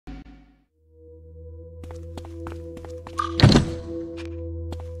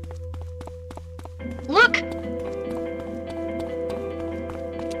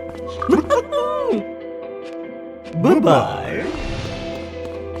Bye-bye.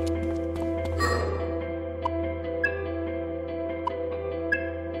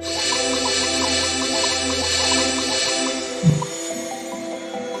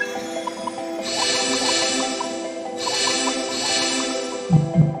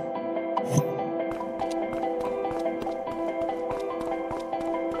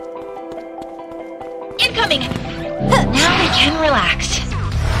 Incoming! Now we can relax.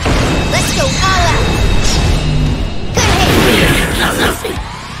 Let's go all out! Good hit!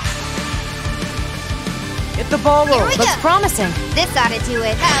 Get the ball Here we rolling. go. Looks promising. This ought to do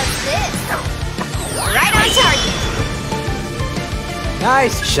it. How's this? Right on target!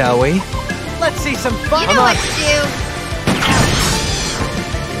 Nice, shall we? Let's see some fun. You know what to do!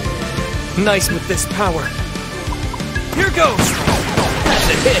 Nice with this power. Here goes. That's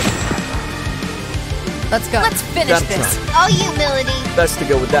a hit. Let's go. Let's finish this. All you, Milady. Best to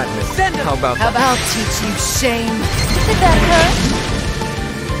go with that, miss. How about How that? about teach you shame? Did that hurt?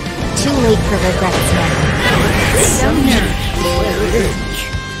 Too late for regrets now. Summoner.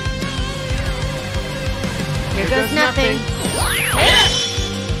 Here goes nothing.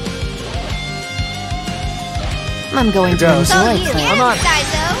 I'm going to It's all enjoy you, playing. and I'm on.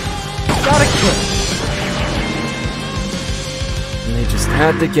 Saizo. Got a kill. And they just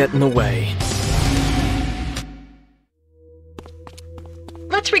had to get in the way.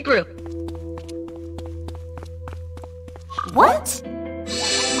 Let's regroup. What?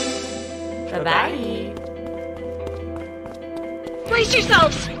 Bye-bye. Brace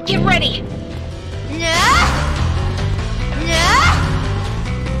yourselves! Get ready! No!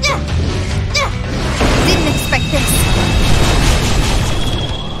 Didn't expect this.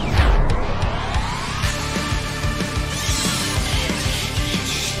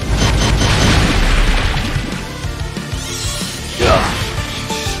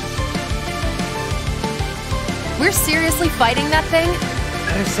 We're seriously fighting that thing?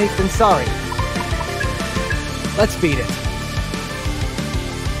 Better safe than sorry. Let's beat it.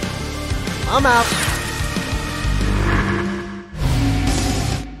 I'm out.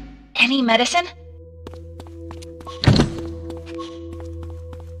 Any medicine?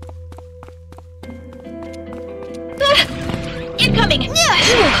 Incoming!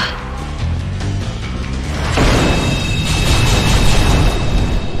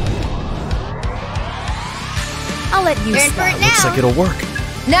 I'll let you Burn for start. it Looks now. like it'll work.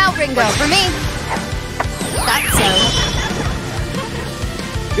 Now, Ringo, for me. Thought so.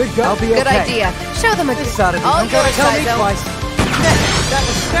 Good go. I'll be Good okay. idea. Show them a This ought to be. All Don't gotta yours, tell me Saizo. twice. That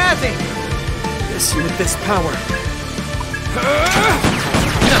was snazzy. Miss you with this power.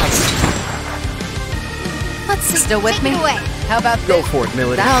 Let's see. Still with Take me? it away. How about Go this? for it,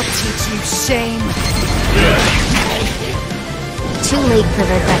 Milady. I'll teach you shame. Too late for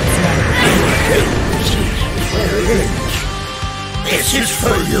regrets now. This is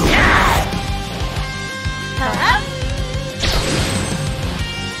for you.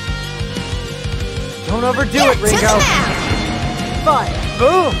 Don't overdo Yeah, it, to Ringo. the mouth. Fire.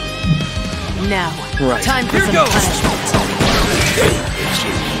 Boom. Now, Right. time for Here some goes. punishment.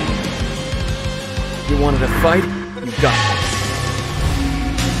 You wanted a fight? You got one.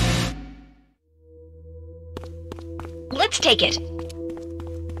 Let's take it.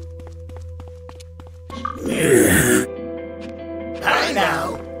 I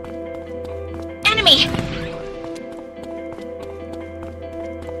know. Enemy!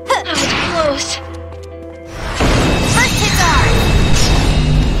 That was close. First hits are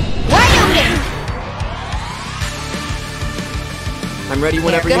wide open. I'm ready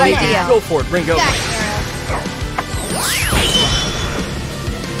whenever good you need idea. me. Go for it, Ringo. Got it,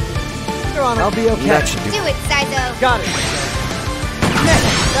 You're on. I'll be okay. That should do Nero. Do it, Saizo. Got it. Yes,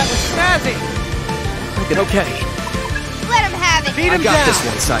 that was snazzy. it. Okay. Let him have it. Beat him I got down. this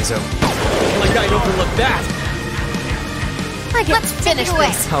one, Saizo. Like I'd overlook that. Let's finish away.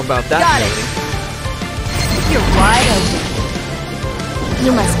 this. How about that, Got it. Milady? You're wide open.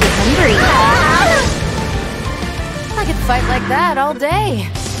 You must be hungry. I could fight like that all day.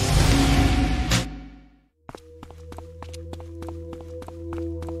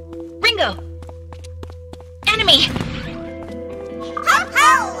 Ringo! Enemy!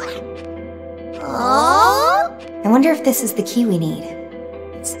 Oh? I wonder if this is the key we need.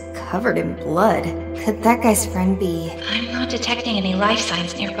 It's covered in blood. Could that guy's friend be? I'm not detecting any life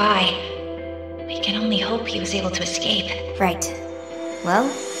signs nearby. We can only hope he was able to escape. Right. Well,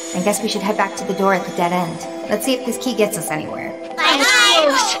 I guess we should head back to the door at the dead end. Let's see if this key gets us anywhere. That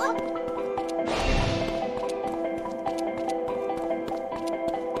was close!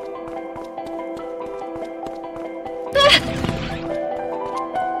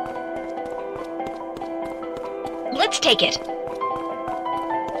 take it.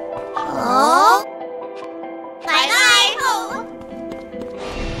 Oh. Bye-bye. Oh.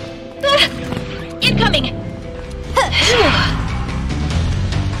 Incoming!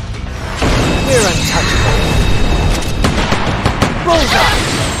 We're untouchable. Bullseye!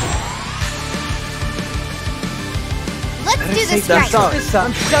 Let's do this That's right. sorry.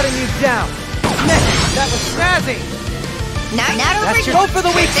 I'm shutting you down. Man, that was snazzy. Not over That's here. go for the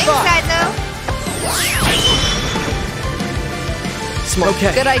weak Thanks, spot. Saizo. Smart.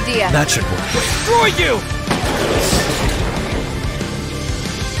 Okay. Good idea. That should work. Destroy you!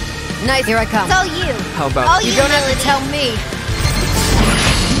 Nice. Here I come. It's all you. How about All You don't have to Milady. tell me.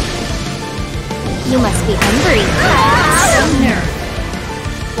 You must be hungry. Summoner.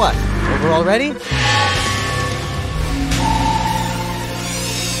 What? Over already?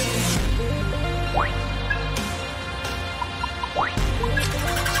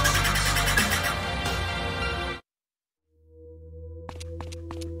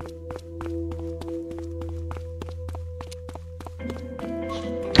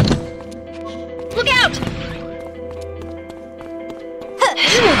 Look out!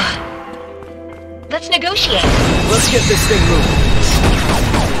 Let's negotiate. Let's get this thing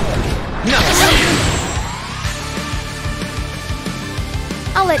moving.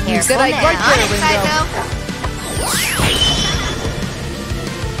 I'll let you Good idea. now. Right On there, it, Ringo.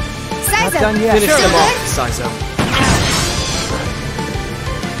 Saizo. Not done yet. Finish Still them off, good? Saizo.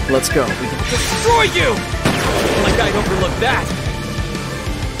 Let's go. We can Destroy you! like I'd overlook that.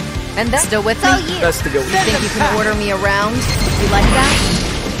 And that's still with It's all me? you. Best to go. You think you can order me around? You like that?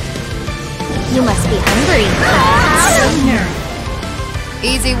 You must be hungry. Summoner.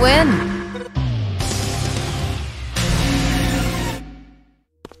 Easy win.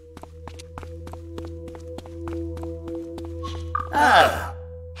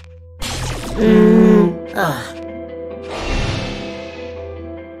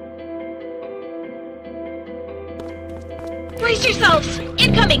 Brace yourselves!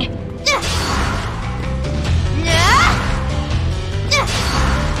 Incoming!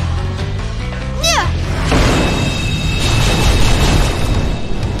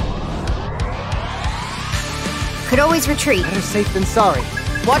 Could always retreat. Better safe than sorry.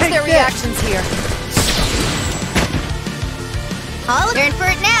 Watch Take their this. reactions here. I'll turn for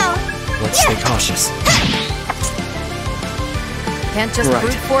it now. Let's stay cautious. Can't just Right.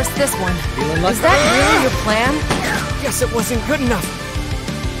 brute force this one. Feeling lucky? Is that really your plan? Guess it wasn't good enough.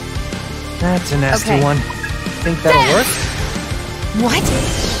 That's a nasty Okay. one. Think that'll work? What?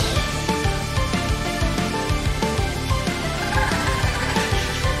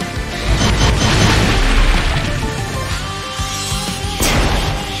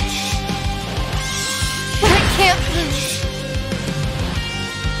 I can't lose.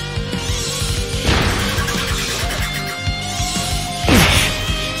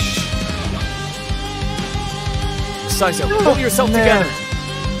 Saizo, pull yourself man. together.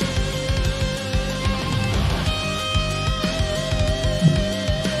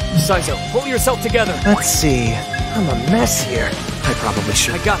 Saizo, pull yourself together. Let's see. I'm a mess here. I probably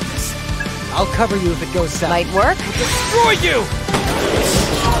should. I got this. I'll cover you if it goes south. Might work. Destroy you!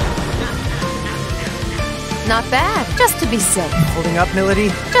 Not bad. Just to be safe. Holding up, Milady?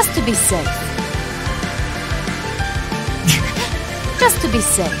 Just to be safe. Just to be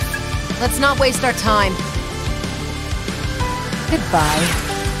safe. Let's not waste our time. Goodbye.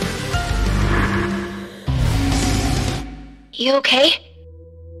 You okay?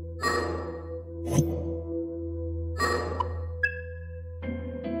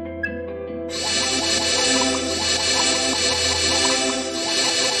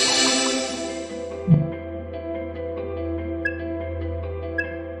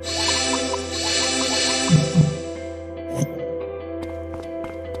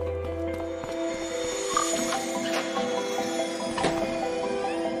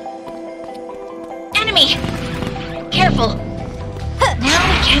 Enemy! Careful. Now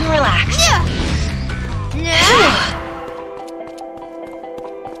we can relax.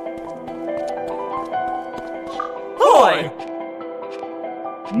 Boy!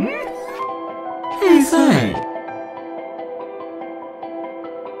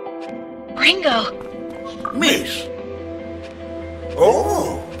 Ringo! Miss.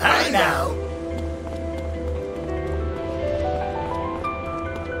 Oh, hi now.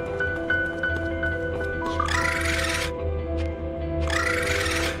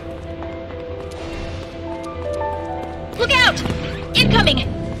 Look out! Incoming!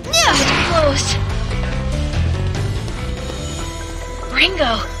 That was close.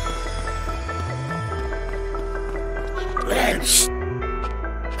 Ringo! Let's.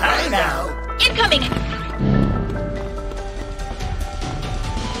 Hi now. Incoming!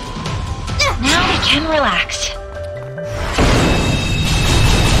 can relax.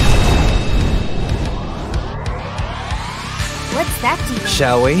 What's that do?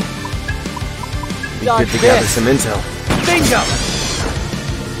 Shall we? Be Got good to gather this. some intel. Bingo!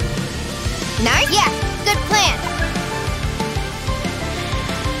 Nice? Yeah, good plan.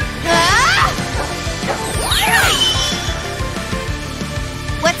 Ah!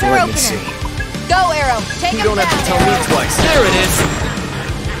 What's our Let me opener? see. Go, Arrow! Take You him don't down, have to tell me Arrow. twice. There it is!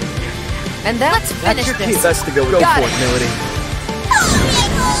 And then let's finish your this. Best to go Got for it. it, Milady.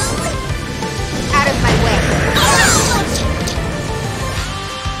 Out of my way.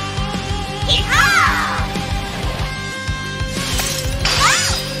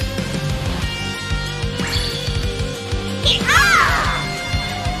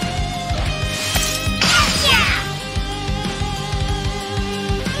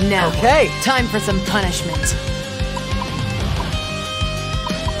 Now, Okay. time for some punishment.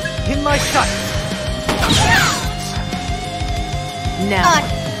 In my sight! Now,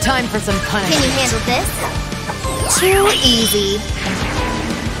 time for some Can punishment. you handle this? Too easy.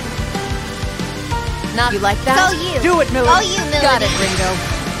 Not you like Go that? you. Do it, Milady. Go you, Milady. Got it, Ringo.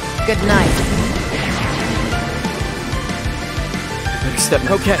 Good night. Better step.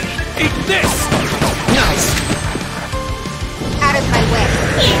 Okay. Eat this! Nice. Out of my way.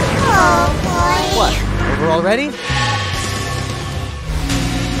 Oh boy. What? Over already?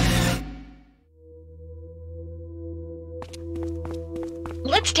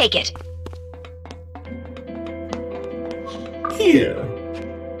 Let's take it. Here.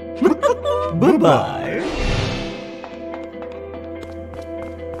 Bye-bye.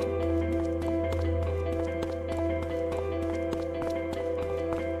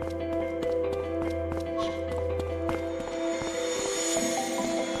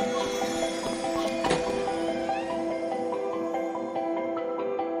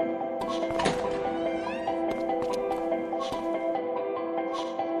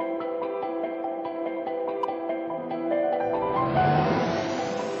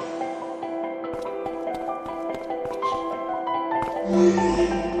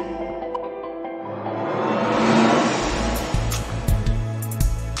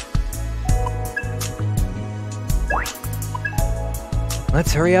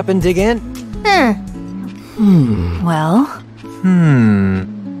 Let's hurry up and dig in. Well,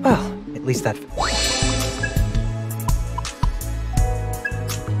 Well, at least that...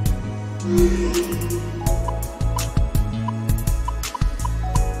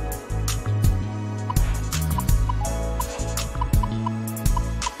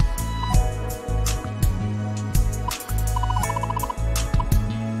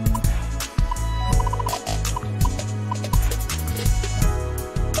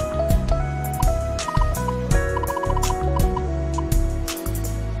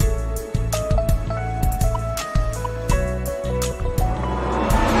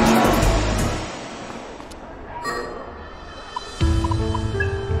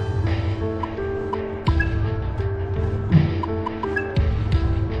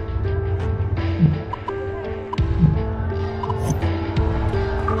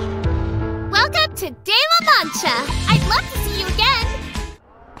 Welcome to De La Mancha. I'd love to see you again.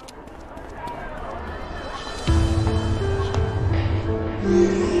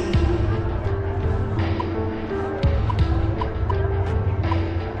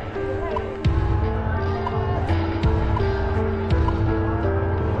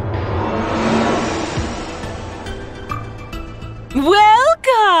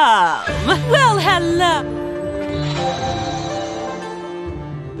 Welcome! Well, hello.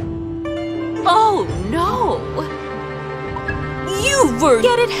 Oh, no. You were...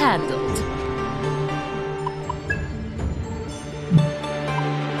 Get it handled.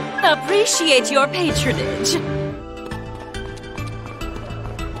 Appreciate your patronage.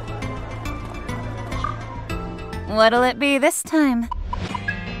 what'll it be this time?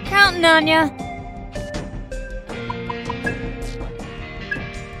 Counting on ya.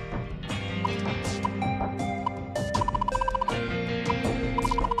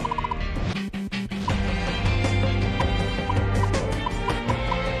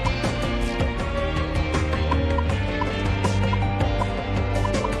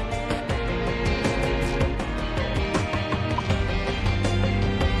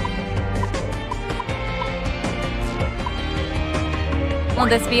 Will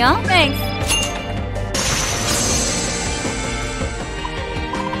this be all? Thanks.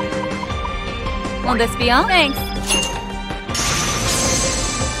 Will this be all? Thanks.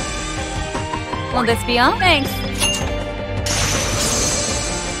 Will this be all? Thanks.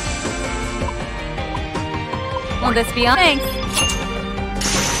 Will this be all? Thanks.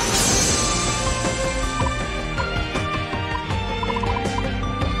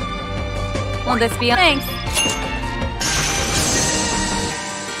 Will this be? Thanks.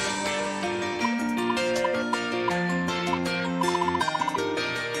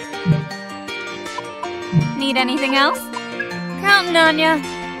 Need anything else? Counting on ya.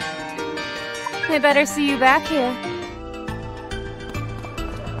 I better see you back here.